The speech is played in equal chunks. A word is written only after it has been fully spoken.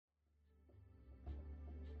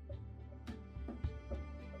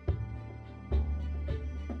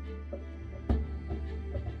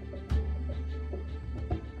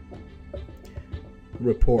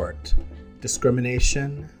Report: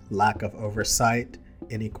 discrimination, lack of oversight,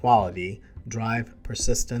 inequality drive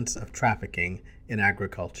persistence of trafficking in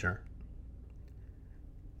agriculture.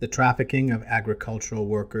 The trafficking of agricultural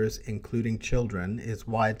workers, including children, is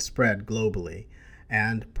widespread globally,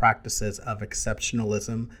 and practices of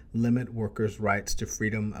exceptionalism limit workers' rights to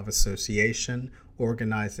freedom of association,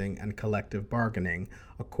 organizing, and collective bargaining,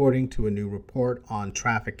 according to a new report on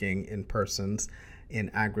trafficking in persons in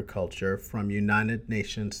agriculture from United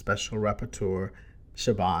Nations Special Rapporteur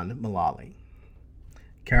Shehbaz Malali.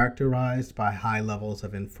 Characterized by high levels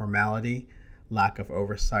of informality, lack of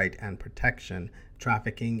oversight and protection,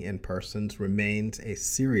 trafficking in persons remains a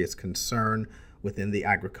serious concern within the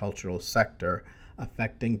agricultural sector,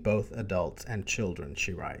 affecting both adults and children,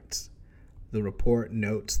 she writes. The report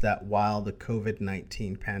notes that while the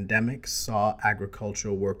COVID-19 pandemic saw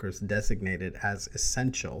agricultural workers designated as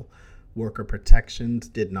essential, worker protections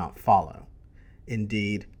did not follow.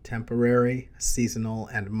 Indeed, temporary, seasonal,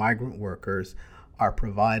 and migrant workers are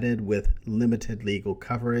provided with limited legal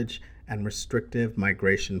coverage, and restrictive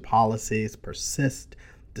migration policies persist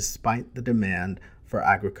despite the demand for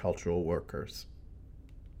agricultural workers.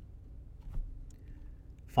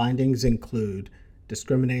 Findings include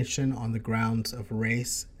discrimination on the grounds of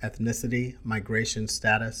race, ethnicity, migration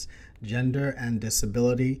status, gender, and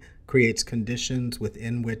disability creates conditions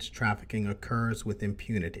within which trafficking occurs with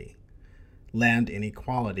impunity. Land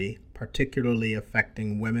inequality, particularly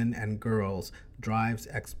affecting women and girls, drives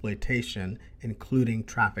exploitation, including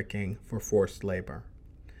trafficking for forced labor.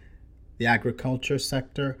 The agriculture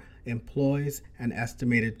sector employs an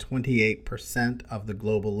estimated 28% of the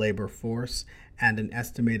global labor force and an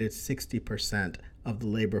estimated 60% of the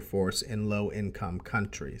labor force in low-income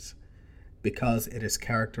countries. Because it is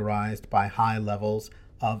characterized by high levels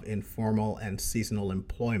of informal and seasonal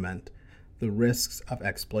employment, the risks of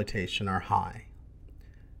exploitation are high.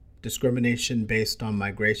 Discrimination based on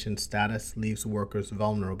migration status leaves workers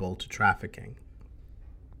vulnerable to trafficking.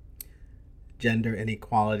 Gender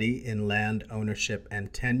inequality in land ownership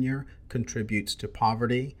and tenure contributes to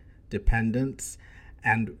poverty, dependence,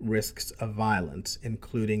 and risks of violence,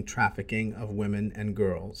 including trafficking of women and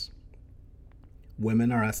girls.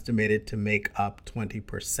 Women are estimated to make up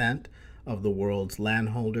 20% of the world's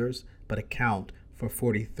landholders, but account for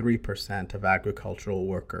 43% of agricultural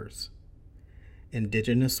workers.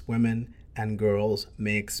 Indigenous women and girls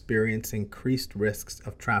may experience increased risks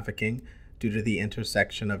of trafficking due to the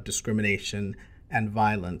intersection of discrimination and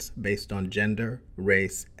violence based on gender,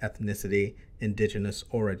 race, ethnicity, indigenous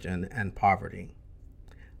origin, and poverty.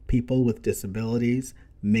 People with disabilities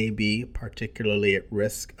may be particularly at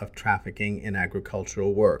risk of trafficking in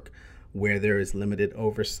agricultural work, where there is limited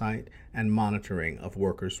oversight and monitoring of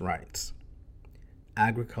workers' rights.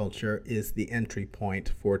 Agriculture is the entry point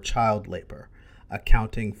for child labor,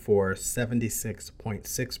 accounting for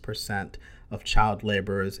 76.6% of child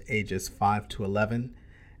laborers ages 5 to 11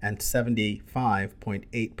 and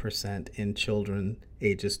 75.8% in children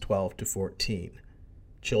ages 12 to 14.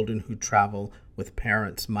 Children who travel with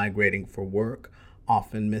parents migrating for work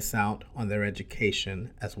often miss out on their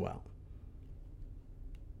education as well.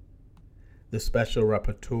 The Special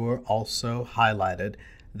Rapporteur also highlighted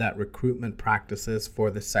that recruitment practices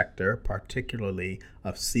for the sector, particularly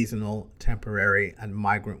of seasonal, temporary, and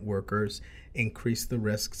migrant workers, increase the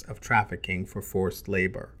risks of trafficking for forced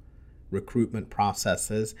labor. Recruitment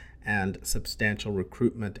processes and substantial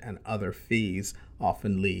recruitment and other fees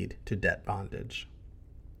often lead to debt bondage.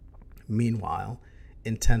 Meanwhile,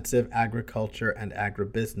 intensive agriculture and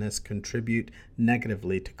agribusiness contribute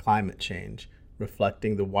negatively to climate change,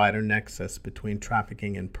 reflecting the wider nexus between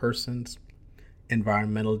trafficking in persons,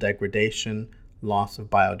 environmental degradation, loss of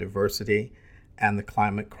biodiversity, and the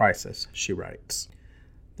climate crisis, she writes.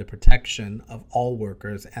 The protection of all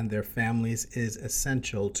workers and their families is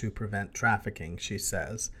essential to prevent trafficking, she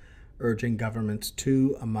says, urging governments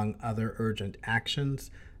to, among other urgent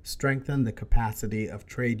actions, strengthen the capacity of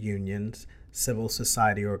trade unions, civil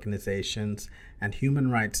society organizations, and human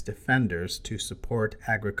rights defenders to support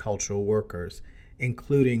agricultural workers,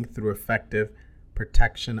 including through effective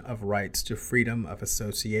protection of rights to freedom of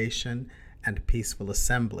association and peaceful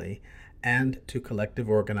assembly, and to collective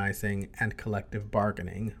organizing and collective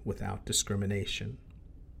bargaining without discrimination.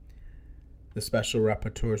 The Special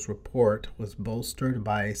Rapporteur's report was bolstered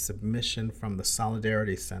by a submission from the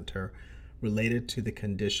Solidarity Center related to the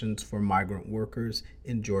conditions for migrant workers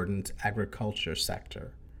in Jordan's agriculture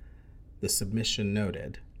sector. The submission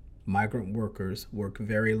noted, migrant workers work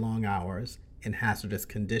very long hours in hazardous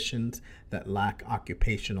conditions that lack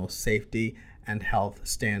occupational safety and health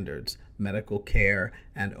standards, medical care,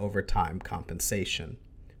 and overtime compensation.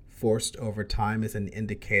 Forced overtime is an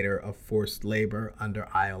indicator of forced labor under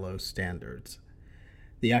ILO standards.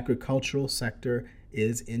 The agricultural sector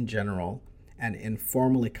is, in general, an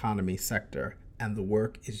informal economy sector, and the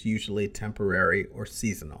work is usually temporary or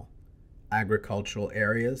seasonal. Agricultural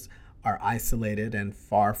areas are isolated and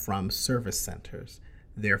far from service centers.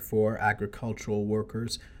 Therefore, agricultural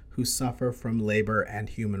workers who suffer from labor and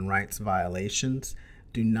human rights violations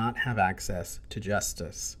do not have access to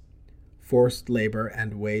justice. Forced labor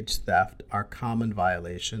and wage theft are common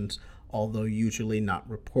violations, although usually not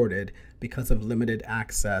reported because of limited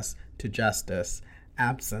access to justice,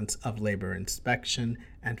 absence of labor inspection,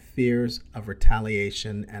 and fears of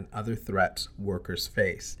retaliation and other threats workers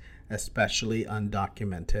face, especially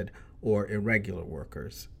undocumented or irregular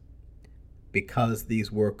workers. Because these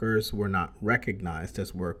workers were not recognized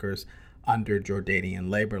as workers under Jordanian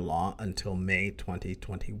labor law until May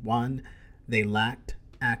 2021, they lacked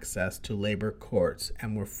access to labor courts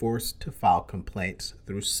and were forced to file complaints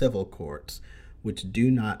through civil courts, which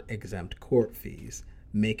do not exempt court fees,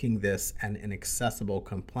 making this an inaccessible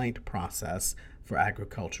complaint process for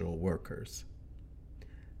agricultural workers.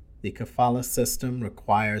 The kafala system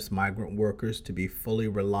requires migrant workers to be fully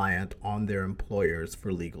reliant on their employers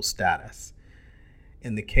for legal status.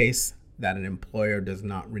 In the case that an employer does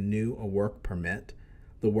not renew a work permit,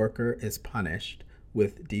 the worker is punished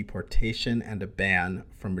with deportation and a ban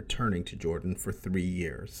from returning to Jordan for 3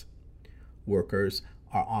 years. Workers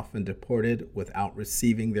are often deported without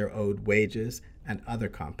receiving their owed wages and other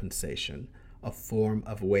compensation, a form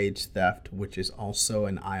of wage theft which is also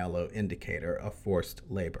an ILO indicator of forced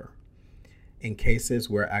labor. In cases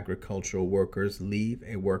where agricultural workers leave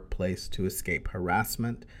a workplace to escape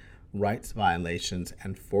harassment, rights violations,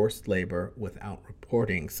 and forced labor without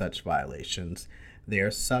reporting such violations, they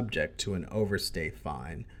are subject to an overstay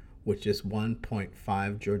fine, which is 1.5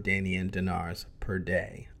 Jordanian dinars per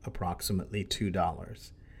day, approximately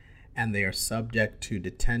 $2, and they are subject to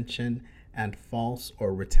detention and false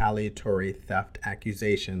or retaliatory theft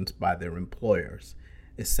accusations by their employers,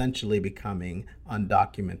 essentially becoming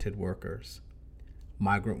undocumented workers.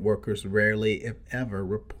 Migrant workers rarely, if ever,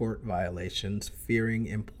 report violations, fearing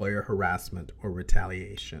employer harassment or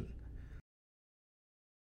retaliation.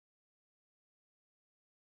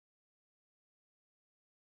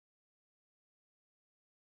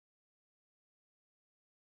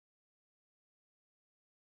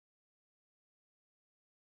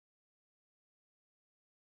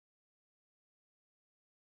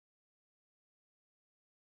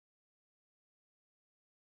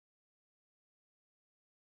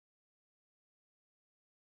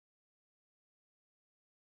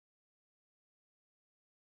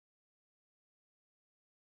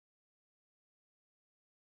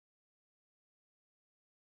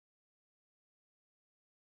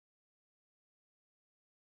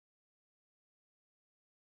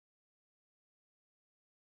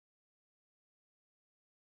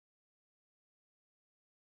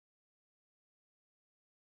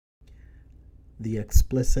 The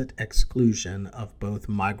explicit exclusion of both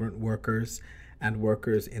migrant workers and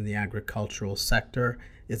workers in the agricultural sector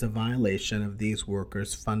is a violation of these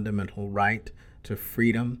workers' fundamental right to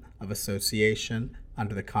freedom of association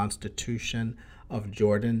under the Constitution of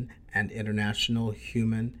Jordan and international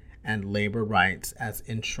human and labor rights as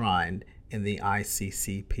enshrined in the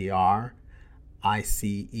ICCPR,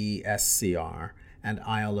 ICESCR, and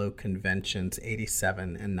ILO Conventions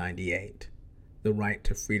 87 and 98. The right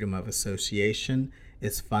to freedom of association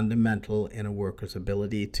is fundamental in a worker's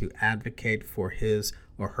ability to advocate for his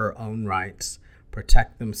or her own rights,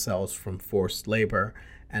 protect themselves from forced labor,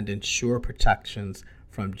 and ensure protections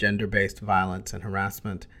from gender-based violence and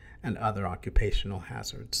harassment and other occupational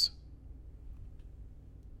hazards.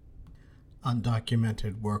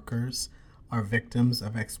 Undocumented workers are victims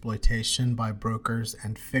of exploitation by brokers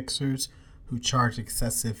and fixers who charge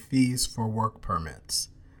excessive fees for work permits.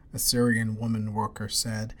 A Syrian woman worker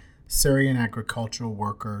said, "Syrian agricultural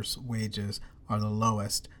workers' wages are the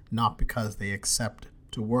lowest not because they accept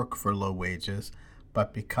to work for low wages,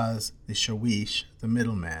 but because the shawish, the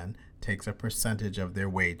middleman, takes a percentage of their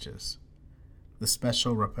wages." The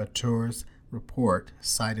Special Rapporteur's report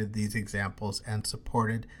cited these examples and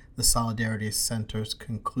supported the Solidarity Center's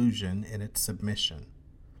conclusion in its submission.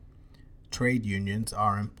 Trade unions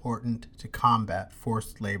are important to combat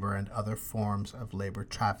forced labor and other forms of labor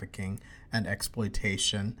trafficking and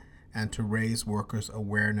exploitation, and to raise workers'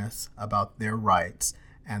 awareness about their rights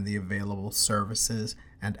and the available services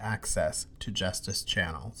and access to justice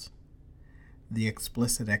channels. The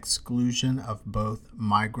explicit exclusion of both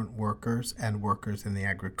migrant workers and workers in the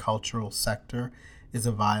agricultural sector is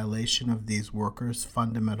a violation of these workers'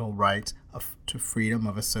 fundamental rights to freedom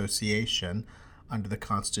of association under the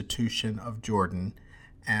Constitution of Jordan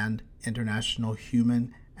and international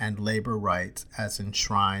human and labor rights as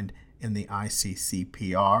enshrined in the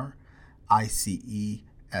ICCPR, ICESCR,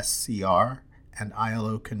 and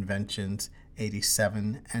ILO Conventions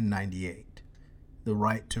 87 and 98. The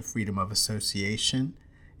right to freedom of association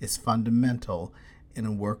is fundamental in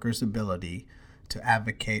a worker's ability to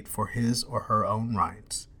advocate for his or her own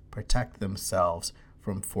rights, protect themselves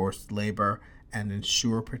from forced labor, and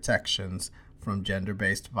ensure protections from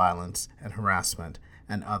gender-based violence and harassment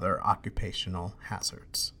and other occupational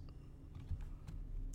hazards.